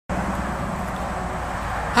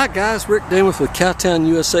Hi guys, Rick Demuth with Cowtown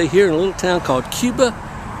USA here in a little town called Cuba,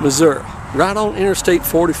 Missouri. Right on Interstate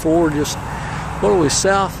 44, just, what are we,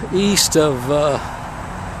 southeast of,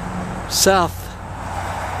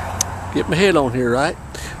 get my head on here, right?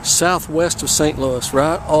 Southwest of St. Louis,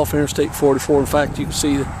 right off Interstate 44. In fact, you can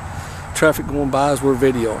see the traffic going by as we're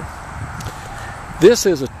videoing. This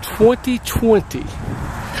is a 2020,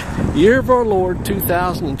 year of our Lord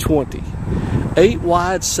 2020. 8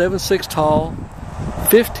 wide, 7'6" tall,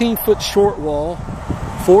 15-foot short wall,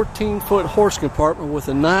 14-foot horse compartment with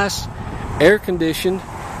a nice air-conditioned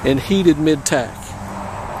and heated mid-tac.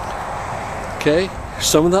 Okay,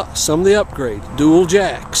 some of the upgrades: dual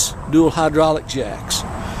jacks, dual hydraulic jacks,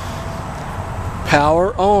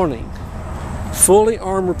 power awning, fully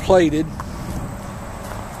armor plated.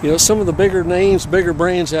 You know, some of the bigger names, bigger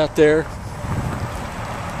brands out there,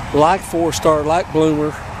 like 4-Star, like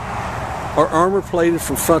Bloomer, are armor plated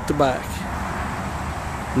from front to back.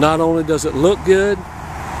 Not only does it look good,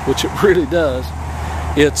 which it really does,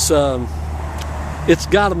 it's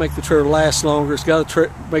got to make the trailer last longer. It's got to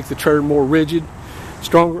make the trailer more rigid,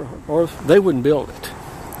 stronger, or they wouldn't build it.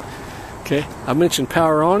 Okay, I mentioned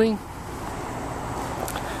power awning,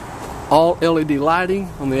 all LED lighting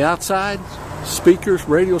on the outside, speakers,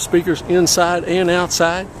 radio speakers inside and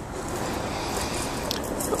outside.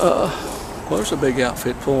 Well, there's a big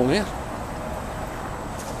outfit pulling in.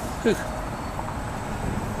 Whew.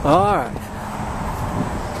 All right,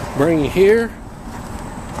 bring you here.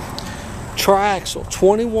 Triaxle,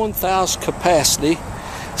 21,000 capacity,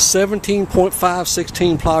 17.5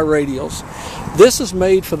 16 ply radials. This is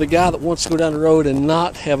made for the guy that wants to go down the road and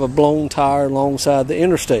not have a blown tire alongside the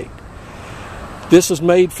interstate. This is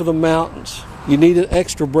made for the mountains. You need an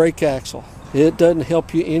extra brake axle. It doesn't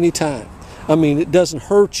help you anytime. I mean, it doesn't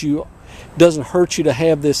hurt you. It doesn't hurt you to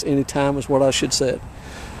have this anytime, is what I should say.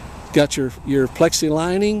 Got your plexi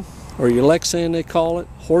lining, or your Lexan they call it.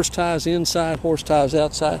 Horse ties inside, horse ties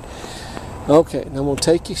outside. Okay, now I'm going to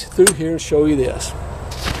take you through here and show you this.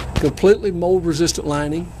 Completely mold resistant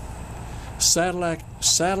lining. Saddle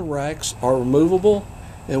racks are removable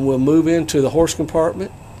and will move into the horse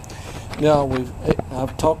compartment. Now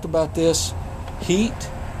I've talked about this. Heat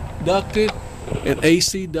ducted and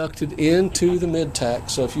AC ducted into the mid-tac.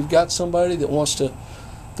 So if you've got somebody that wants to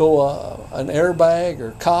throw an airbag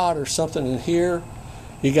or cot or something in here,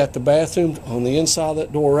 you got the bathroom on the inside of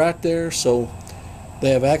that door right there, so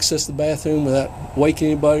they have access to the bathroom without waking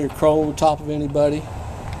anybody or crawling on top of anybody.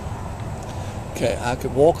 Okay, I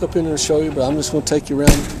could walk up in there and show you, but I'm just going to take you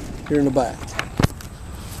around here in the back.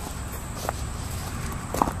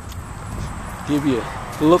 Give you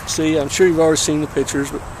a look-see. I'm sure you've already seen the pictures,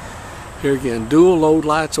 but here again, dual load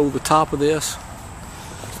lights over the top of this.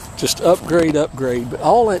 Just upgrade. But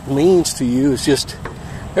all that means to you is just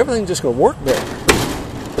everything's just going to work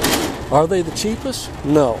better. Are they the cheapest?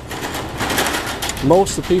 No.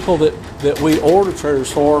 Most of the people that we order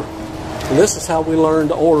trailers for, and this is how we learned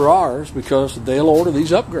to order ours, because they'll order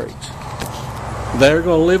these upgrades. They're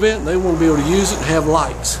going to live in it, they want to be able to use it and have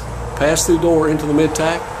lights. Pass through door into the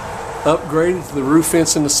mid-tac, upgraded to the roof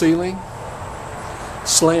fence in the ceiling,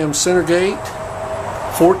 slam center gate,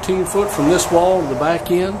 14 foot from this wall to the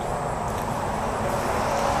back end.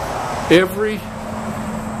 Every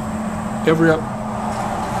up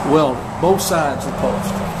welded, both sides of the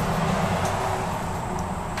post.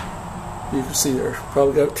 You can see there,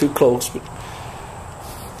 probably got it too close, but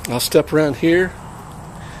I'll step around here.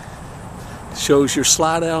 Shows your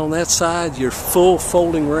slide out on that side, your full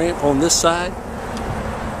folding ramp on this side,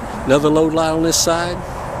 another load light on this side,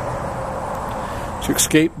 it's your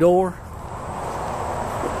escape door.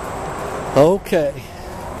 Okay,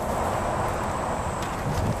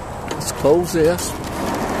 let's close this.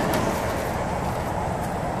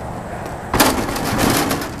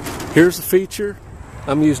 Here's the feature.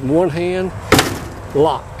 I'm using one hand,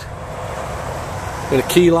 locked, and a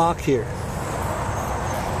key lock here.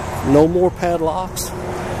 No more padlocks.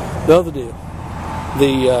 The other deal,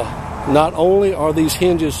 not only are these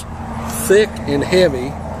hinges thick and heavy,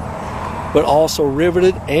 but also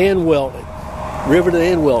riveted and welded.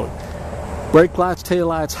 Brake lights, tail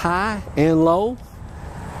lights high and low.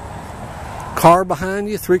 Car behind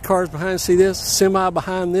you, 3 cars behind you, see this? Semi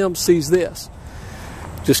behind them sees this.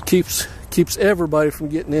 Just keeps everybody from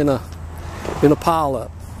getting in a pile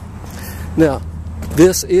up. Now,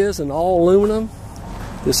 this is an all aluminum.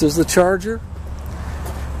 This is the charger.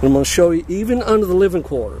 I'm going to show you even under the living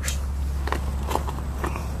quarters.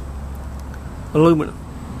 Aluminum.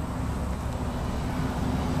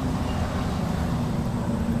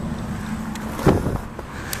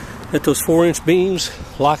 At those 4-inch beams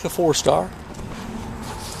like a 4-star.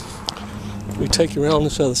 We take you around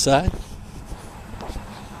this other side.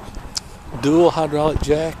 Dual hydraulic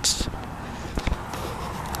jacks.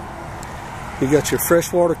 You got your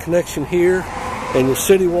freshwater connection here and your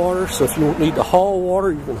city water, so if you don't need to haul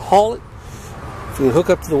water, you can haul it. If you can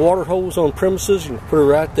hook up to the water hose on premises, you can put it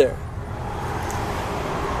right there.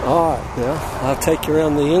 Alright, now I'll take you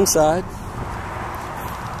around the inside,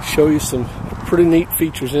 show you some pretty neat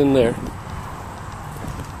features in there.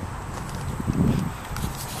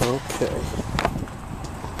 Okay.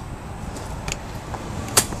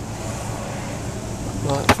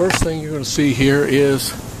 Alright, first thing you're going to see here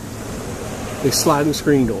is a sliding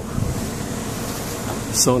screen door.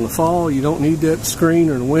 So in the fall, you don't need that screen,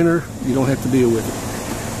 or in the winter, you don't have to deal with it.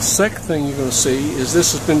 Second thing you're going to see is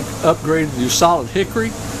this has been upgraded to solid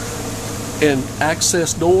hickory and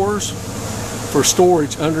access doors for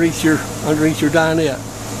storage underneath your dinette.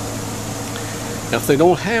 Now, if they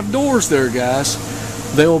don't have doors there, guys,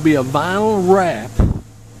 there will be a vinyl wrap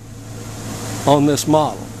on this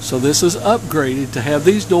model. So this is upgraded to have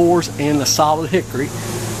these doors and the solid hickory.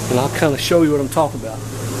 And I'll kind of show you what I'm talking about.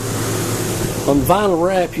 On the vinyl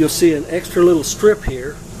wrap, you'll see an extra little strip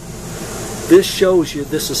here. This shows you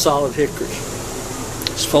this is solid hickory.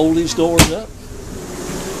 Let's fold these doors up.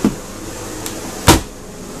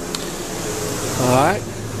 Alright.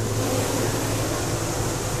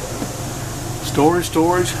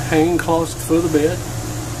 Storage, hanging closet for the bed.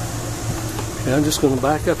 And I'm just going to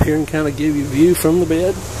back up here and kind of give you a view from the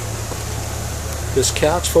bed. This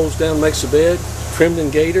couch folds down, makes the bed. Trimmed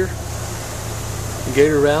in gator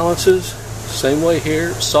valances, same way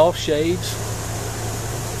here, soft shades,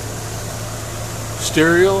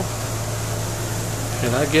 stereo,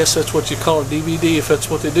 and I guess that's what you call a DVD if that's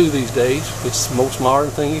what they do these days. It's the most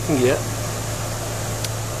modern thing you can get.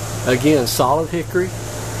 Again, solid hickory,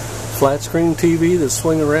 flat screen TV that's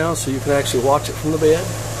swinging around so you can actually watch it from the bed.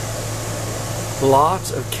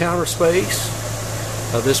 Lots of counter space.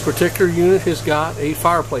 This particular unit has got a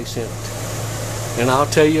fireplace in it. And I'll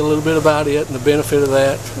tell you a little bit about it and the benefit of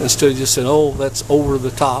that, instead of just saying, oh, that's over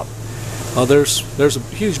the top. There's a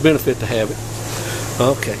huge benefit to have it.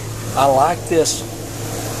 Okay, I like this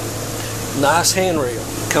nice handrail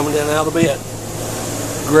coming down out of the bed.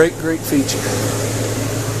 Great feature.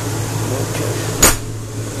 Okay,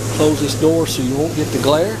 close this door so you won't get the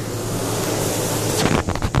glare.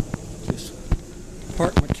 Just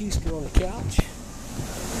park my keister on the couch.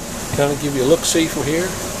 Kind of give you a look-see from here.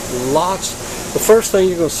 The first thing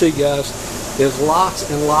you're going to see, guys, is lots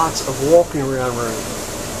and lots of walking around room.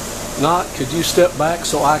 Not could you step back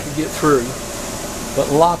so I could get through, but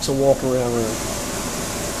lots of walking around room.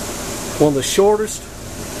 One of the shortest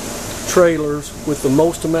trailers with the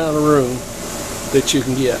most amount of room that you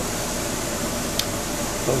can get.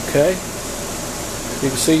 Okay, you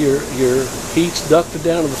can see your heat's ducted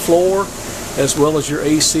down to the floor, as well as your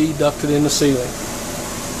AC ducted in the ceiling.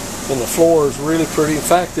 And the floor is really pretty. In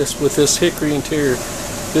fact, with this hickory interior,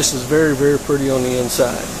 this is very pretty on the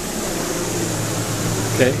inside.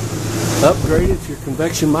 Okay, upgraded to your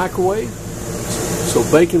convection microwave. So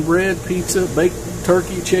baking bread, pizza, baked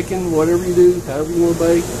turkey, chicken, whatever you do, however you want to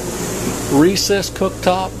bake. Recessed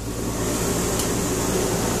cooktop,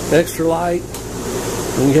 extra light.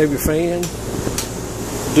 And you have your fan,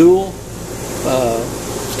 dual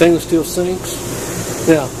stainless steel sinks.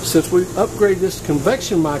 Now, since we upgraded this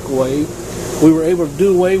convection microwave, we were able to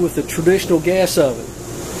do away with the traditional gas oven.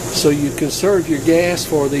 So you conserve your gas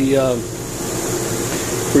for your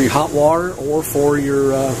hot water or for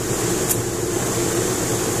your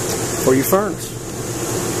furnace.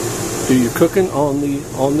 Do your cooking on the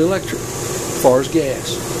electric, as far as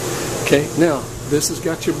gas. Okay, now this has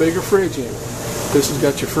got your bigger fridge in it. This has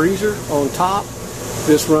got your freezer on top.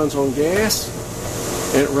 This runs on gas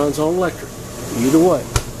and it runs on electric. Either way.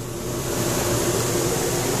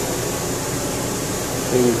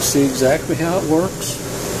 And you can see exactly how it works.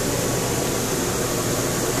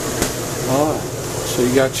 Alright, so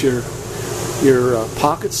you got your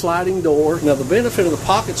pocket sliding door. Now the benefit of the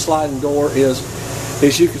pocket sliding door is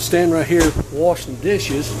you can stand right here washing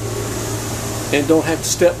dishes and don't have to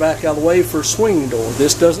step back out of the way for a swinging door.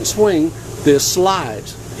 This doesn't swing, this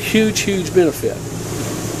slides. Huge benefit.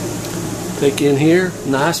 Take in here,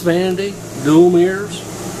 nice vanity. Dual mirrors,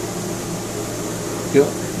 a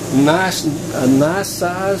nice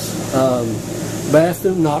size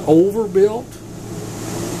bathroom, not overbuilt,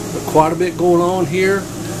 but quite a bit going on here.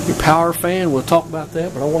 Your power fan, we'll talk about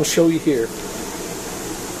that, but I want to show you here.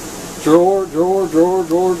 Drawer,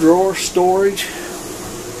 storage.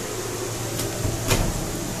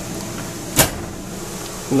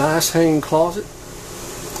 Nice hanging closet.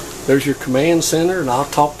 There's your command center, and I'll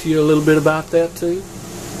talk to you a little bit about that too.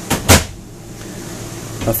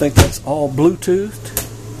 I think that's all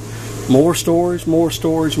Bluetoothed. More storage, more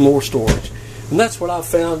storage, more storage. And that's what I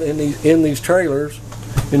found in these trailers,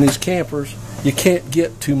 in these campers. You can't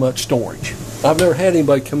get too much storage. I've never had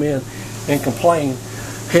anybody come in and complain,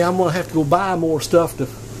 hey, I'm going to have to go buy more stuff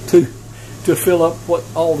to fill up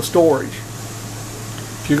all the storage.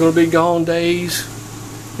 If you're going to be gone days,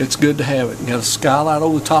 it's good to have it. You got a skylight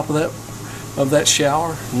over the top of that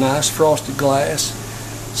shower, nice frosted glass.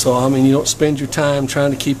 So I mean, you don't spend your time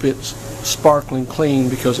trying to keep it sparkling clean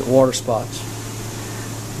because it water spots.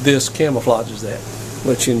 This camouflages that.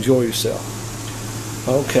 Let you enjoy yourself.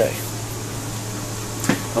 Okay.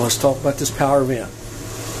 Now let's talk about this power vent.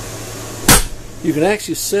 You can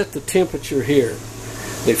actually set the temperature here.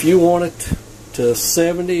 If you want it to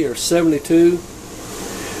 70 or 72,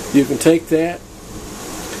 you can take that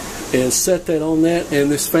and set that on that, and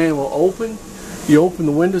this fan will open. You open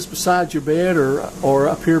the windows beside your bed or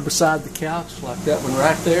up here beside the couch, like that one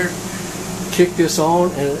right there. Kick this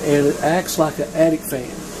on, and it acts like an attic fan.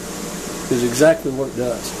 Is exactly what it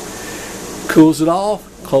does. Cools it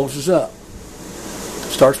off, closes up.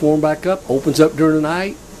 Starts warm back up, opens up during the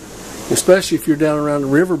night. Especially if you're down around the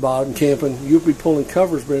river bottom camping, you'll be pulling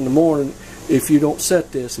covers, but in the morning, if you don't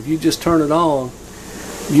set this, if you just turn it on,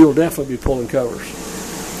 you'll definitely be pulling covers.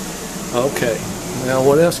 Okay, now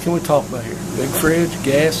what else can we talk about here? Big fridge,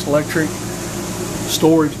 gas, electric,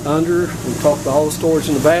 storage under. We talked about all the storage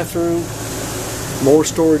in the bathroom. More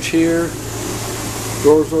storage here.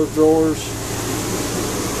 Drawers, those drawers.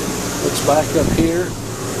 Let's back up here.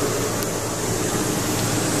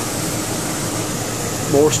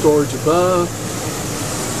 More storage above.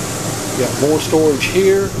 Got more storage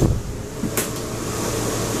here.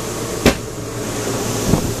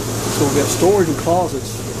 So we've got storage in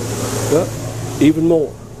closets. Yep, even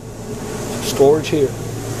more. Storage here.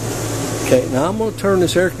 Okay, now I'm going to turn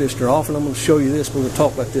this air conditioner off and I'm going to show you this. We're going to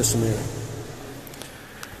talk about this in a minute.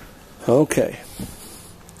 Okay.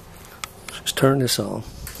 Let's turn this on.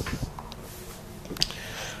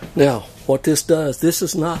 Now, what this does, this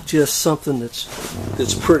is not just something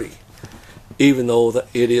that's pretty, even though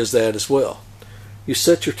it is that as well. You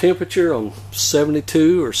set your temperature on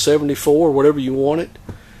 72 or 74, whatever you want it.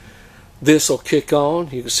 This will kick on.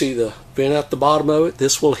 You can see the vent at the bottom of it.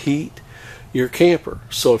 This will heat your camper.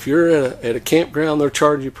 So if you're at a campground, they're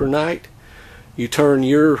charging you per night. You turn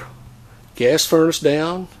your gas furnace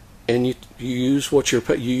down, and you use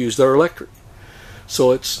their electric.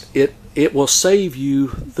 So it will save you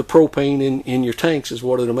the propane in your tanks is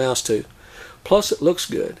what it amounts to. Plus it looks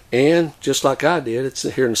good. And just like I did, it's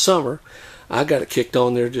here in the summer, I got it kicked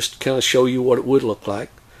on there just to kind of show you what it would look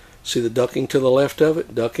like. See the ducking to the left of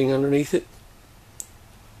it, ducking underneath it.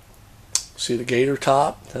 See the gator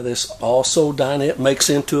top. Now this also dinette makes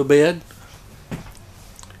into a bed.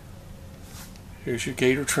 Here's your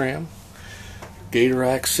gator trim, gator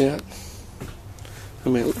accent. I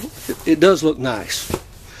mean, it does look nice.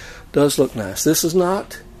 Does look nice. This is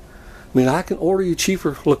not, I mean, I can order you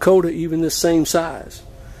cheaper Lakota even this same size.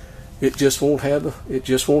 It just won't have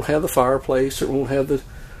the fireplace. It won't have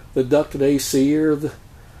the ducted AC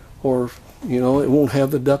or you know, it won't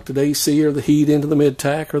have the ducted AC or the heat into the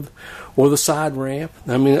midtac or the side ramp.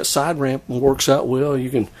 I mean, that side ramp works out well. You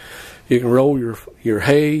can roll your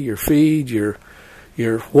hay, your feed, your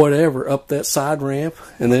whatever up that side ramp,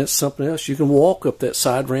 and then it's something else. You can walk up that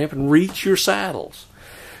side ramp and reach your saddles.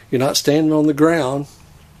 You're not standing on the ground.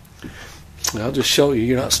 I'll just show you.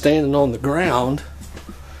 You're not standing on the ground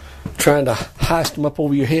trying to heist them up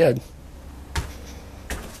over your head.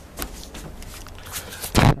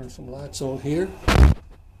 Turn some lights on here.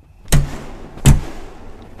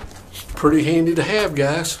 Pretty handy to have,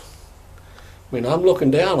 guys. I mean, I'm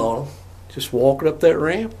looking down on them. Just walking up that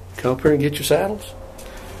ramp. Come up here and get your saddles.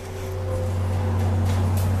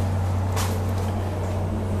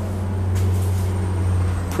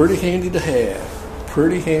 Pretty handy to have.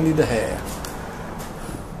 Pretty handy to have.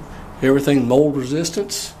 Everything mold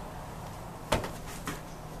resistance.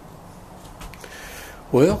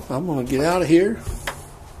 Well, I'm going to get out of here.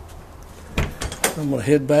 I'm going to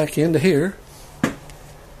head back into here.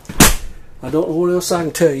 I don't know what else I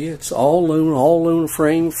can tell you. It's all aluminum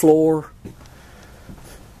frame, floor.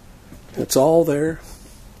 It's all there.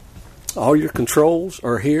 All your controls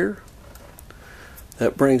are here.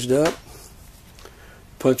 That brings it up.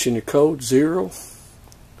 Punch in your code 0.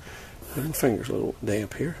 My finger's a little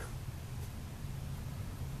damp here.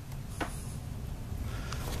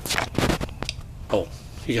 Oh,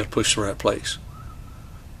 you got to push the right place.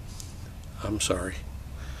 I'm sorry.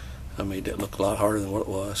 I made that look a lot harder than what it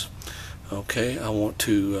was. Okay, I want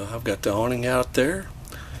to, I've got the awning out there.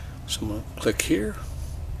 So I'm going to click here.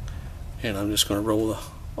 and I'm just going to roll the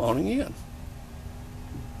awning in.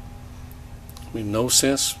 I mean, no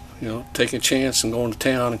sense, you know, taking a chance and going to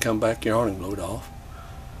town and come back, your awning blowed off.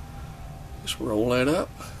 Just roll that up.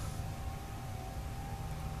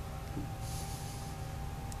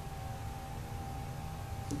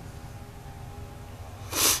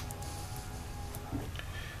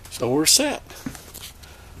 So we're set.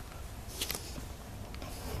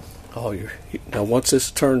 Oh, now once this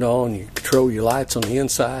is turned on, you control your lights on the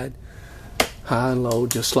inside, high and low,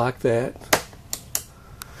 just like that.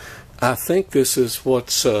 I think this is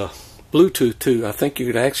what's Bluetooth too. I think you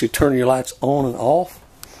could actually turn your lights on and off.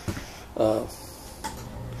 On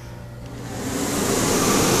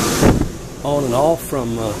and off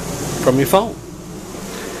from your phone.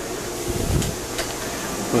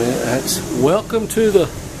 Well, that's welcome to the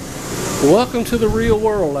real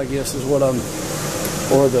world, I guess is what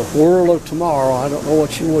or the world of tomorrow. I don't know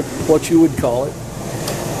what you would call it.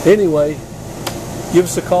 Anyway, give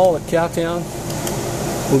us a call at Cowtown.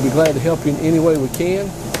 We'll be glad to help you in any way we can.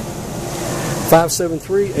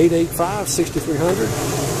 573-885-6300.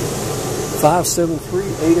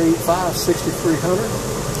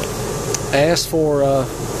 573-885-6300. Ask for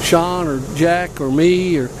Sean or Jack or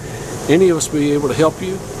me or any of us be able to help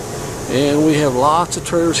you. And we have lots of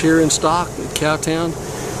trailers here in stock at Cowtown.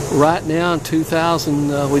 Right now in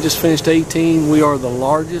 2000, we just finished 18. We are the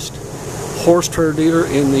largest horse trailer dealer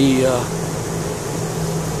in the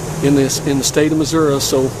state of Missouri.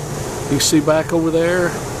 So you see back over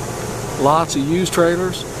there, lots of used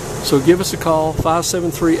trailers. So give us a call,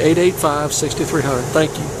 573-885-6300.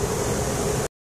 Thank you.